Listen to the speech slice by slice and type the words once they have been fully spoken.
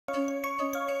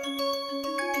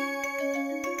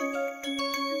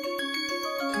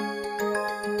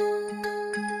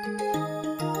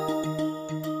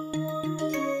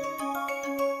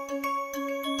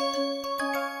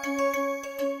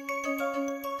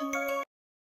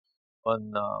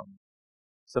one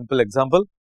simple example.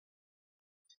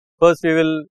 First, we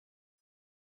will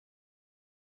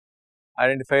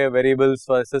identify variables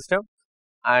for a system,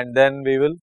 and then we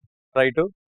will try to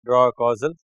draw a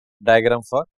causal diagram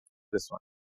for this one.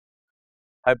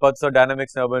 Hypothesis of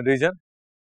dynamics in urban region.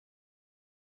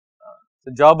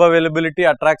 So, job availability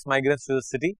attracts migrants to the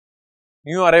city.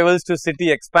 New arrivals to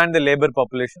city expand the labor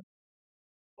population.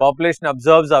 Population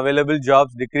absorbs available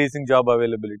jobs, decreasing job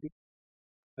availability.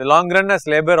 In the long run, as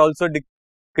labor also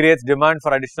creates demand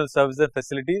for additional services and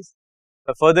facilities,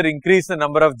 a further increase in the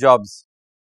number of jobs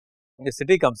in the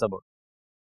city comes about.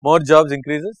 More jobs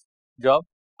increases job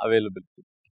availability.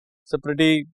 It's a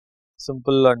pretty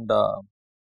simple and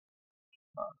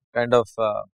kind of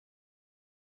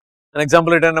an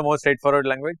example written in a more straightforward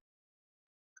language.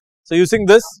 So, using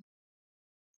this,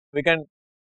 we can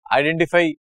identify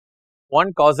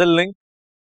one causal link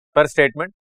per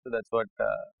statement. So, that is what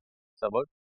it's about.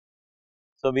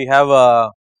 So, we have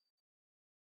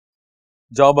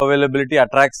job availability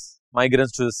attracts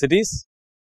migrants to the cities.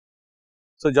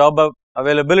 So, job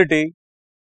availability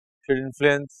should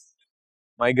influence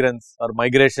migrants or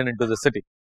migration into the city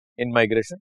in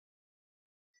migration,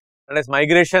 and as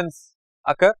migrations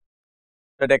occur,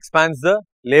 that expands the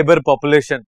labor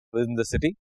population within the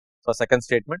city. So, second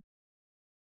statement.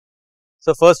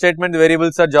 So, first statement, the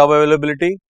variables are job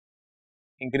availability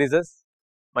increases,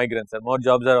 migrants are more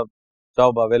jobs are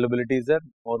job availability is there,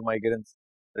 more migrants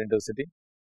are into the city.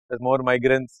 As more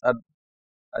migrants are,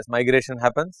 as migration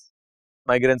happens,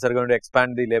 migrants are going to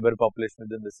expand the labor population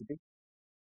within the city.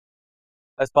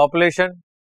 As population,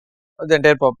 the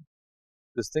entire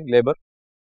labor,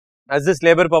 as this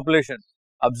labor population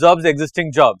absorbs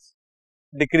existing jobs,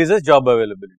 decreases job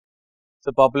availability.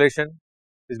 So, population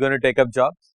is going to take up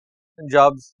jobs, and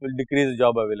jobs will decrease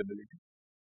job availability.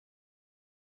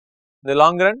 In the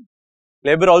long run,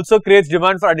 labor also creates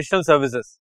demand for additional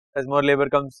services. As more labor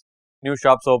comes, new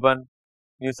shops open,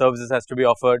 new services has to be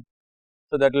offered.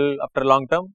 So, that will after long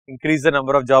term increase the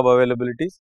number of job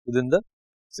availabilities within the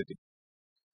city.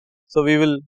 So, we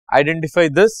will identify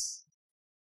this.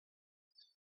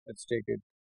 Let us take it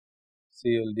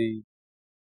CLD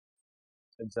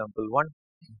example 1.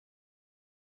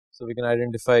 So, we can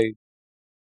identify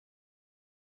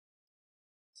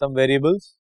some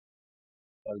variables,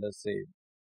 let us say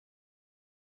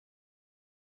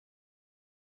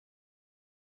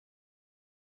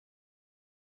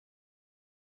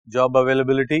job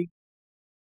availability,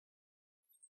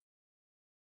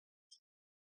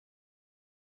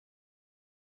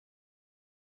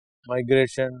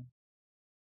 migration,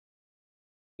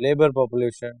 labor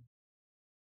population,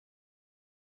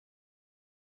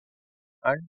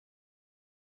 and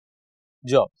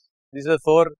jobs. These are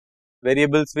 4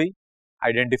 variables we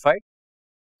identified.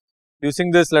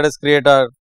 Using this, let us create our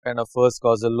kind of first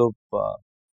causal loop.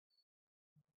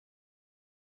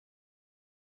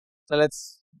 So, let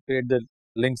us create the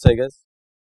links, I guess.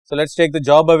 So, let us take the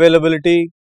job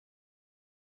availability,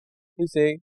 we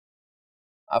say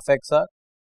affects our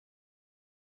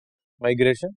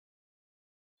migration.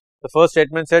 The first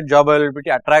statement said job availability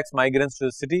attracts migrants to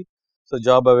the city. So,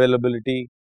 job availability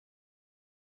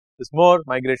is more,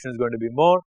 migration is going to be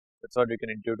more, that is what we can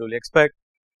intuitively expect.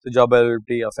 So, job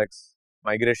availability affects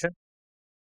migration.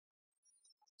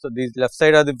 So, these left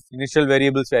side are the initial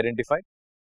variables we identified,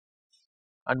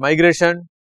 and migration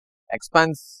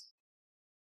expands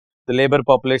the labor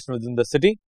population within the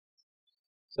city.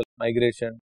 So,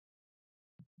 migration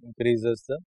increases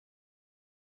the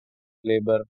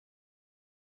labor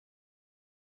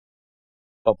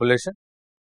population.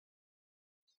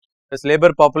 As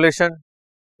labor population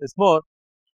is more,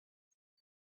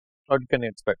 what can you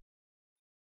expect?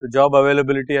 The job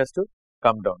availability has to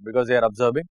come down because they are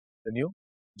absorbing the new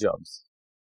jobs.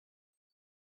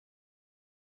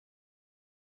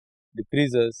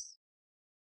 Decreases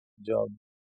job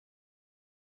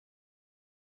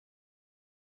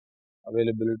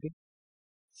availability.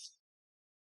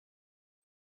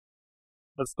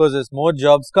 Of course, as more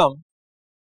jobs come,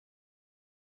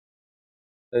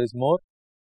 there is more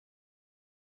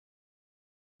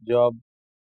job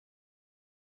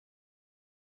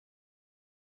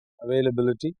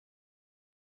availability,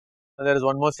 and there is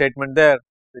one more statement there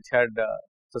which had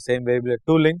the same variable at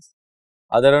 2 links.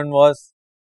 Other one was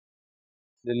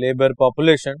the labor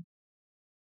population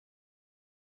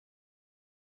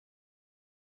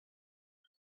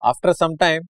after some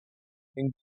time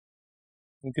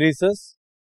increases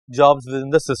jobs within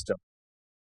the system.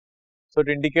 So,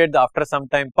 to indicate the after some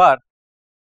time part,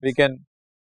 we can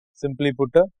simply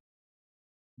put a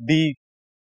D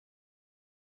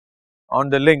on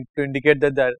the link to indicate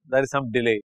that there is some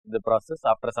delay. In the process,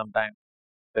 after some time,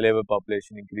 the labor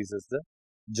population increases the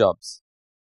jobs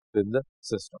in the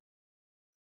system.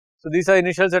 So, these are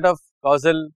initial set of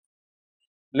causal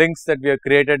links that we have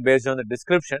created based on the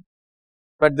description,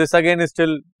 but this again is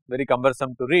still very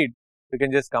cumbersome to read. We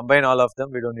can just combine all of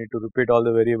them, we do not need to repeat all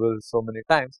the variables so many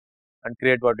times and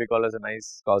create what we call as a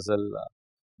nice causal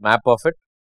map of it.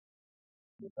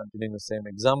 Continuing the same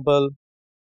example,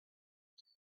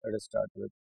 let us start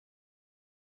with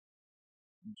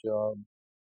job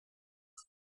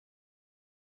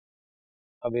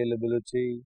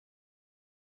availability,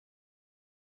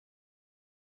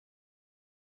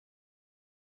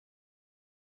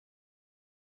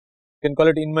 you can call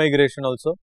it in-migration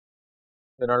also.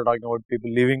 We are not talking about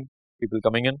people leaving, people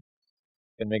coming in,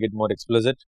 you can make it more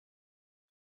explicit.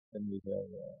 Then we have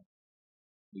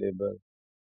labor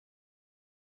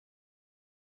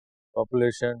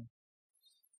population,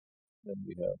 then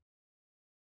we have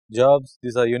jobs.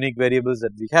 These are unique variables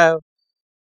that we have.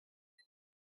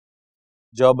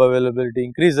 Job availability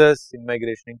increases,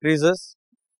 in-migration increases,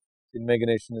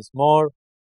 in-migration is more,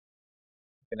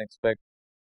 you can expect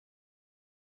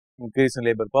increase in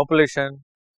labor population,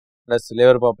 thus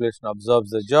labor population absorbs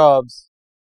the jobs,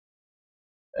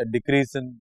 a decrease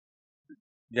in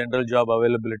general job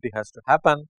availability has to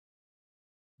happen,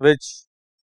 but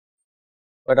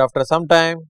after some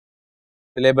time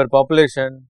the labor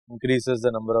population increases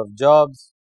the number of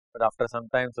jobs, but after some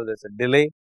time, so there is a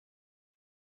delay,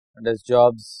 and as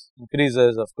jobs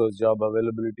increases, of course, job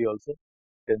availability also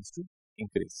tends to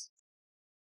increase.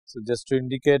 So, just to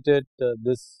indicate it,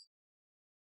 this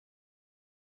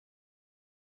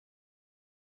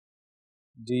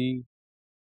D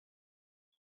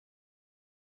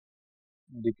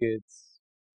indicates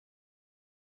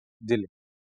delay.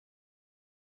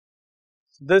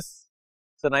 So, this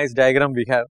is a nice diagram we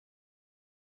have.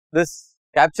 This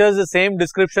captures the same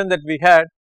description that we had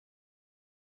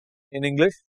in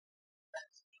English,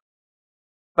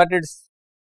 but it is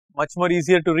much more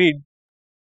easier to read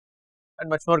and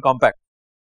much more compact.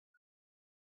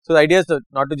 So, the idea is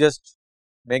not to just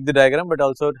make the diagram, but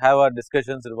also have our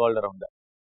discussions revolved around that.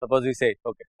 Suppose we say,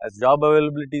 okay, as job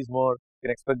availability is more, you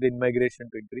can expect the in-migration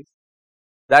to increase.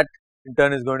 That in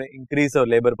turn is going to increase our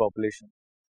labor population.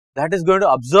 That is going to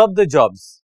absorb the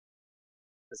jobs.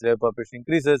 As labor population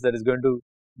increases, that is going to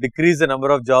decrease the number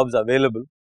of jobs available.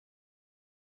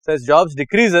 So, as jobs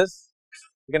decreases,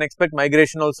 you can expect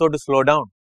migration also to slow down,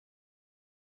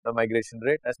 the migration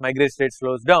rate. As migration rate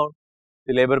slows down,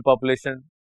 the labor population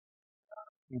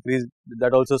increase,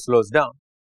 that also slows down,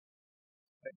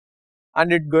 right,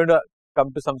 and it is going to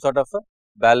come to some sort of a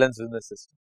balance in the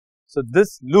system. So,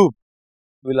 this loop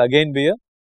will again be a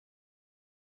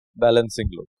balancing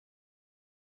loop.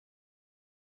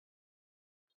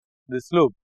 This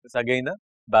loop is again a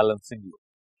balancing loop.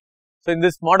 So, in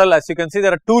this model, as you can see,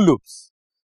 there are two loops.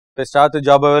 They start with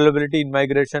job availability,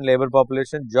 in-migration, labor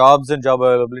population, jobs and job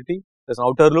availability. There is an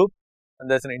outer loop and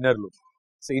there is an inner loop.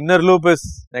 So, inner loop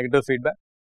is negative feedback.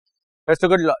 Let us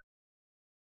look at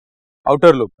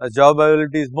outer loop. As job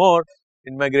availability is more,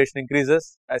 in-migration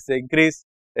increases. As they increase,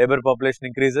 labor population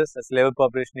increases. As labor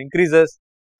population increases,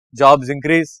 jobs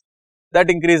increase. That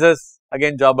increases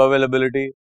again job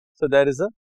availability. So, there is a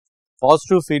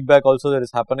positive feedback also that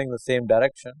is happening in the same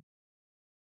direction,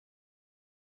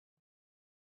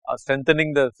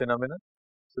 strengthening the phenomenon.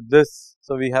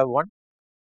 So, we have one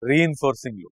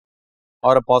reinforcing loop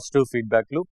or a positive feedback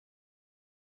loop.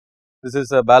 This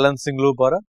is a balancing loop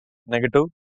or a negative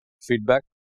feedback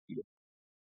loop.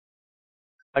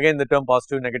 Again, the term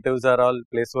positive, negatives are all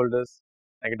placeholders.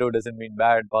 Negative does not mean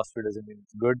bad, positive does not mean it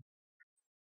is good.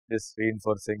 This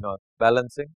reinforcing or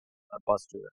balancing or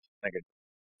positive or negative.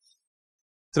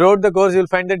 Throughout the course, you will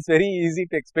find that it is very easy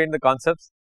to explain the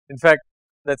concepts. In fact,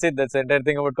 that is it, that is the entire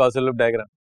thing about causal loop diagram.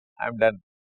 I am done.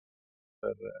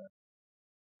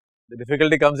 The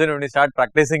difficulty comes in when you start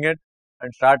practicing it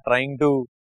and start trying to,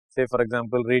 say for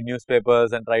example, read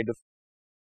newspapers and try to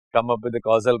come up with a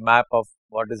causal map of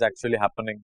what is actually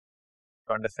happening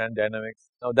to understand dynamics.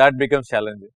 Now, that becomes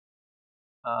challenging.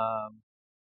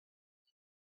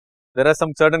 There are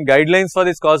some certain guidelines for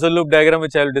this causal loop diagram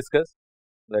which I will discuss.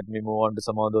 Let me move on to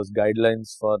some of those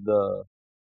guidelines for the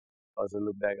causal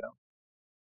loop diagram.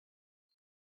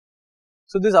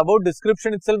 So, this about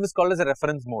description itself is called as a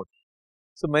reference mode.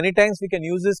 So, many times we can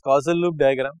use this causal loop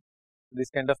diagram, this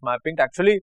kind of mapping to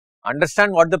actually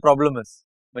understand what the problem is.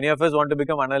 Many of us want to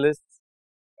become analysts,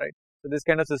 right. So, this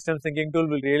kind of systems thinking tool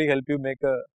will really help you make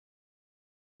a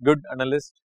good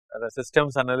analyst or a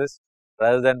systems analyst,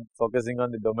 rather than focusing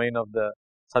on the domain of the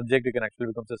subject. You can actually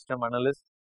become system analyst.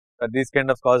 But this kind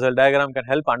of causal diagram can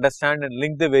help understand and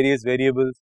link the various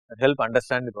variables and help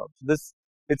understand the problem. So, this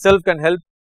itself can help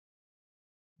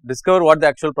discover what the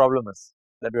actual problem is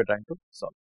that we are trying to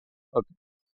solve. Okay.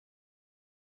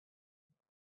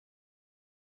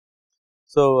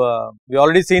 So, we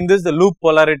already seen this, the loop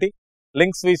polarity,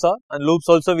 links we saw, and loops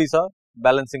also we saw,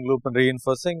 balancing loop and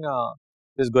reinforcing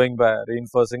is going by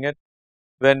reinforcing it.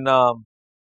 When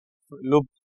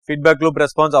feedback loop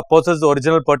response opposes the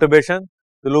original perturbation,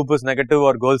 the loop is negative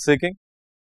or goal seeking.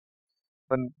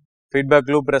 When feedback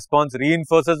loop response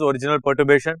reinforces the original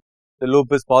perturbation, the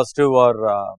loop is positive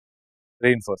or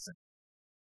reinforcing.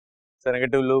 So,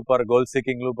 negative loop or goal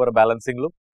seeking loop or a balancing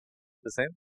loop, the same,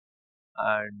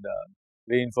 and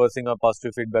reinforcing or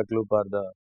positive feedback loop are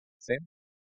the same.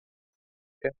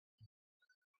 Okay.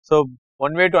 So,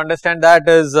 one way to understand that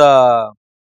is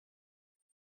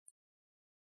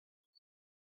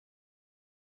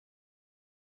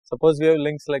suppose we have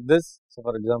links like this. So,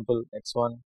 for example,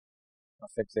 x1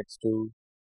 affects x2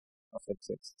 affects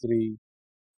x3,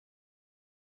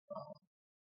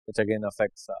 which again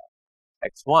affects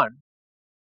x1,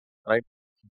 right.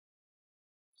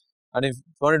 And if you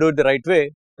want to do it the right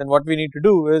way, then what we need to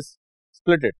do is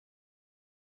split it.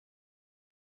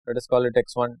 Let us call it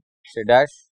x1 say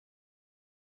dash.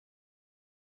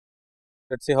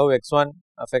 Let us see how x1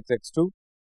 affects x2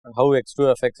 and how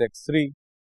x2 affects x3,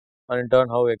 and in turn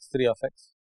how x3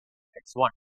 affects x1.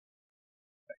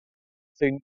 Right. So,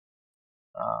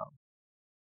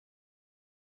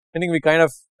 meaning we kind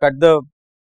of cut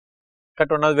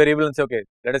one other variable and say, okay,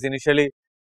 let us initially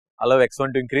allow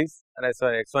x1 to increase, and as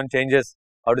x1 changes,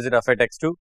 how does it affect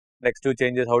x2? X2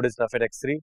 changes, how does it affect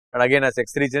x3? And again, as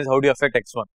x3 changes, how do you affect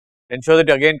x1? Ensure that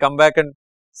you again come back and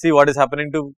see what is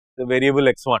happening to the variable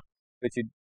x1, which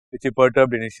you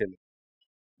perturbed initially.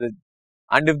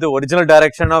 And if the original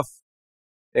direction of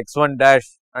x1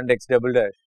 dash and x double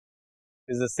dash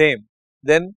is the same,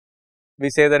 then we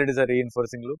say that it is a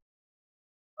reinforcing loop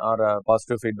or a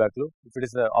positive feedback loop. If it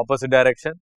is the opposite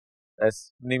direction,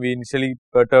 as we initially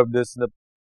perturb this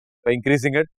by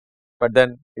increasing it, but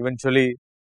then eventually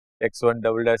x1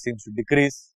 double dash seems to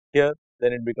decrease here,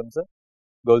 then it becomes a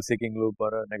goal seeking loop or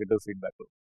a negative feedback loop.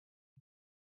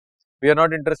 We are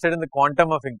not interested in the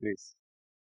quantum of increase.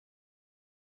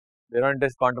 We are not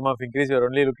interested in quantum of increase, we are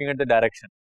only looking at the direction.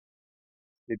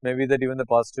 It may be that even the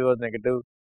positive or negative,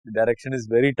 the direction is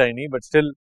very tiny, but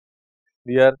still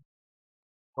we are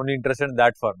only interested in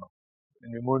that for now.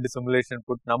 When we move into simulation,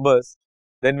 put numbers,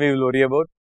 then we will worry about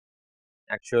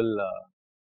actually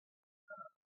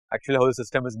how the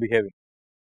system is behaving.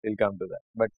 We will come to that.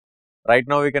 But right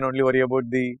now, we can only worry about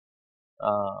the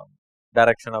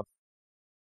direction of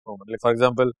movement. Like for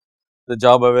example, the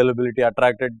job availability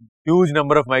attracted huge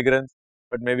number of migrants,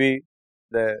 but maybe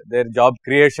their job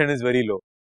creation is very low.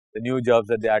 The new jobs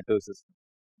that they add to the system,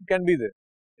 it can be there.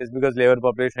 Just because labor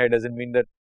population high doesn't mean that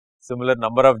similar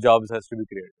number of jobs has to be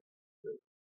created.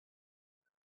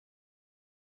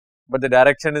 But the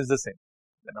direction is the same.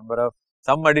 The number of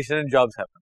some additional jobs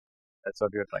happen. That's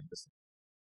what we are trying to say.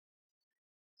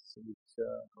 So,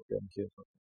 okay, I'm here.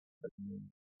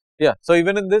 Yeah. So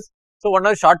even in this, so one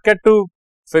other shortcut to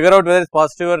figure out whether it's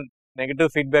positive or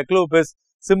negative feedback loop is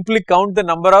simply count the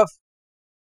number of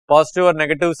positive or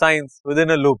negative signs within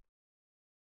a loop.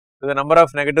 If the number of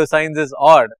negative signs is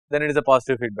odd, then it is a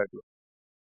positive feedback loop.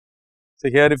 So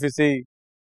here if you see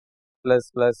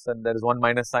plus and there is one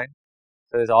minus sign,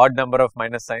 so there is odd number of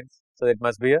minus signs, so it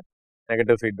must be a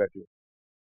negative feedback loop.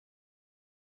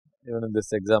 Even in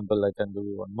this example, I can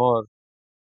do one more.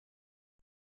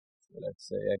 So let's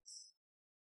say x,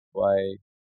 y,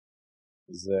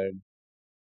 z,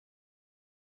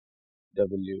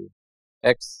 w,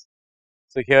 x.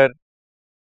 So here,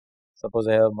 suppose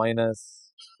I have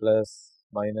minus,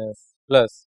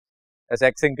 plus. As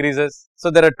x increases,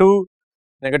 so there are two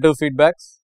negative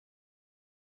feedbacks.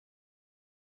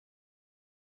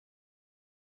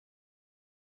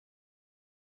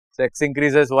 So x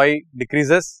increases, y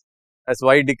decreases. As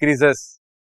y decreases,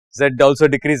 z also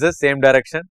decreases, same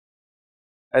direction.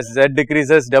 As z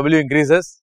decreases, w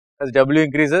increases. As w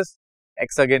increases,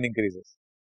 x again increases.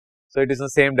 So it is in the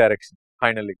same direction.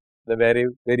 Finally, the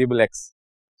variable x.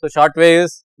 So short way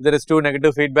is there is two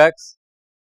negative feedbacks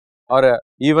or a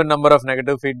even number of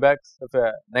negative feedbacks of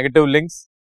negative links,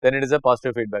 then it is a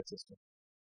positive feedback system.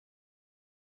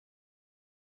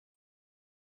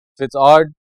 If it's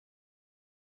odd,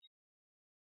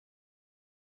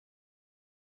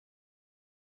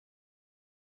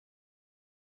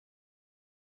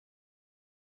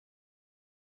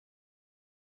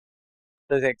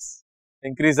 as x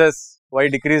increases, y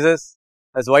decreases.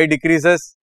 As y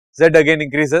decreases, z again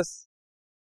increases.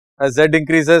 As z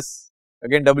increases,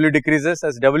 again w decreases.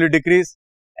 As w decreases,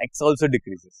 x also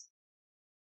decreases.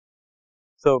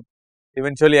 So,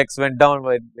 eventually x went down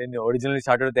when you originally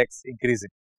started with x increasing.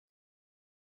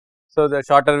 So, the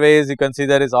shorter way is you can see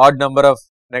there is odd number of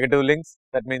negative links,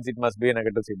 that means it must be a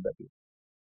negative feedback loop.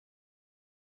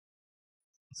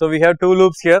 So, we have two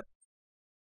loops here,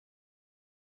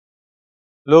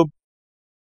 loop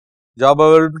job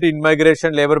availability,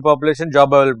 in-migration, labor population,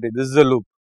 job availability, this is a loop.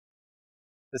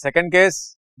 The second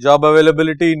case, job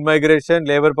availability, in-migration,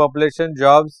 labor population,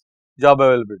 jobs, job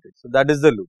availability. So, that is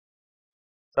the loop.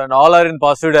 So, and all are in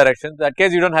positive direction, in that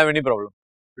case you do not have any problem.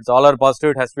 If it's all are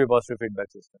positive, it has to be a positive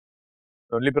feedback system.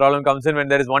 The only problem comes in when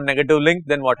there is one negative link,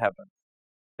 then what happens?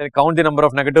 Then count the number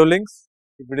of negative links.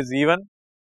 If it is even,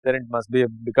 then it must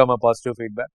become a positive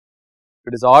feedback.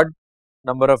 If it is odd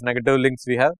number of negative links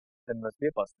we have, then must be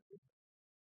a positive feedback.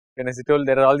 And as I told,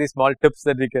 there are all these small tips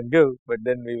that we can give, but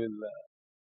then we will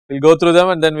we'll go through them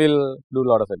and then we'll do a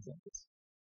lot of examples.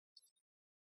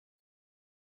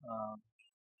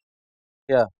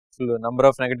 Yeah, so the number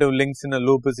of negative links in a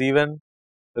loop is even,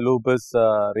 the loop is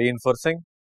reinforcing.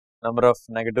 Number of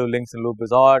negative links in loop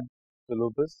is odd, the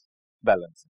loop is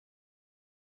balancing.